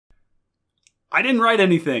I didn't write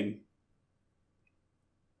anything.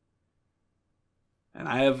 And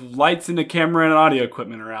I have lights and a camera and audio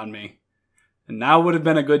equipment around me. And now would have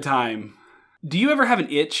been a good time. Do you ever have an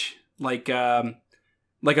itch? Like a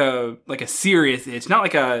serious itch. Not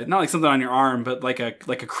like something on your arm, but like a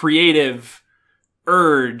creative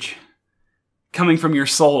urge coming from your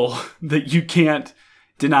soul that you can't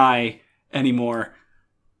deny anymore.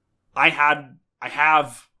 I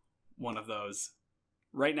have one of those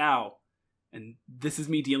right now, and this is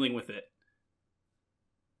me dealing with it.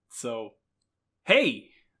 So, hey,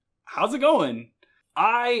 how's it going?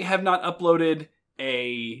 I have not uploaded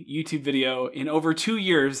a YouTube video in over 2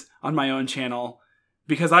 years on my own channel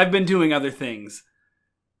because I've been doing other things.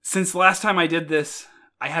 Since the last time I did this,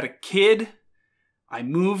 I had a kid. I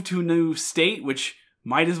moved to a new state, which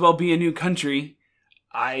might as well be a new country.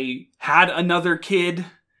 I had another kid.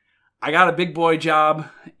 I got a big boy job,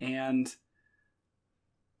 and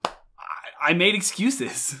I made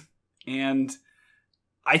excuses. And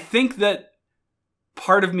I think that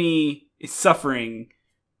part of me is suffering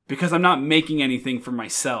because I'm not making anything for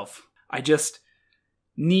myself. I just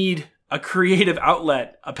need a creative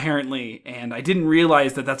outlet, apparently, and I didn't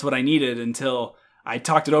realize that that's what I needed until I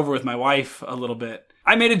talked it over with my wife a little bit.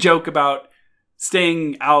 I made a joke about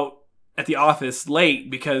staying out at the office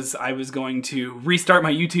late because I was going to restart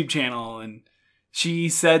my YouTube channel, and she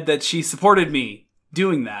said that she supported me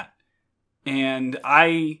doing that. And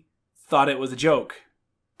I thought it was a joke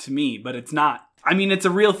to me, but it's not. I mean, it's a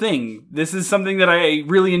real thing. This is something that I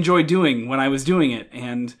really enjoyed doing when I was doing it,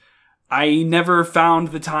 and I never found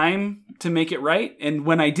the time to make it right. And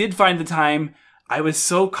when I did find the time, I was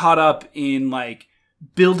so caught up in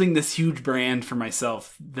building this huge brand for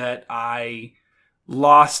myself that I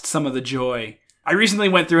lost some of the joy. I recently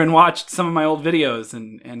went through and watched some of my old videos,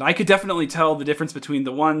 and I could definitely tell the difference between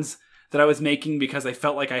the ones that I was making because I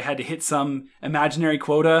felt like I had to hit some imaginary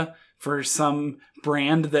quota for some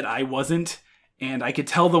brand that I wasn't. And I could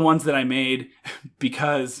tell the ones that I made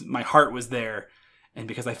because my heart was there and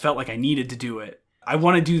because I felt like I needed to do it. I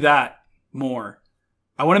want to do that more.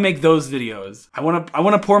 I want to make those videos. I want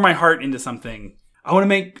to pour my heart into something. I want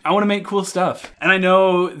to make cool stuff. And I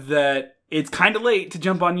know that it's kind of late to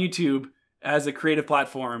jump on YouTube as a creative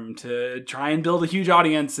platform to try and build a huge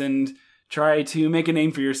audience and try to make a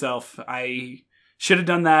name for yourself. I should have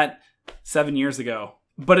done that 7 years ago.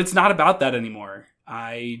 But it's not about that anymore.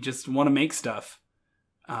 I just want to make stuff.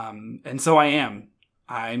 And so I am.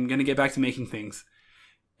 I'm going to get back to making things.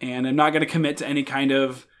 And I'm not going to commit to any kind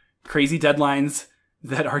of crazy deadlines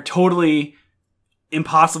that are totally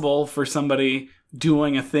impossible for somebody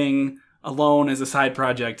doing a thing alone as a side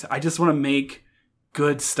project. I just want to make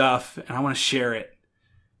good stuff and I want to share it.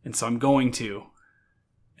 And so I'm going to.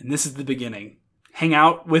 And this is the beginning. Hang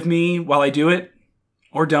out with me while I do it,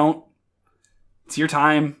 or don't. It's your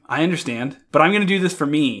time. I understand. But I'm going to do this for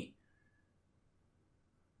me.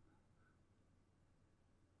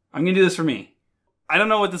 I'm going to do this for me. I don't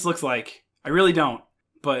know what this looks like. I really don't.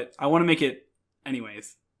 But I want to make it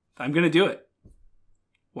anyways. I'm going to do it.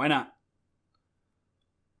 Why not?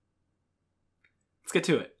 Let's get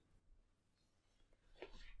to it.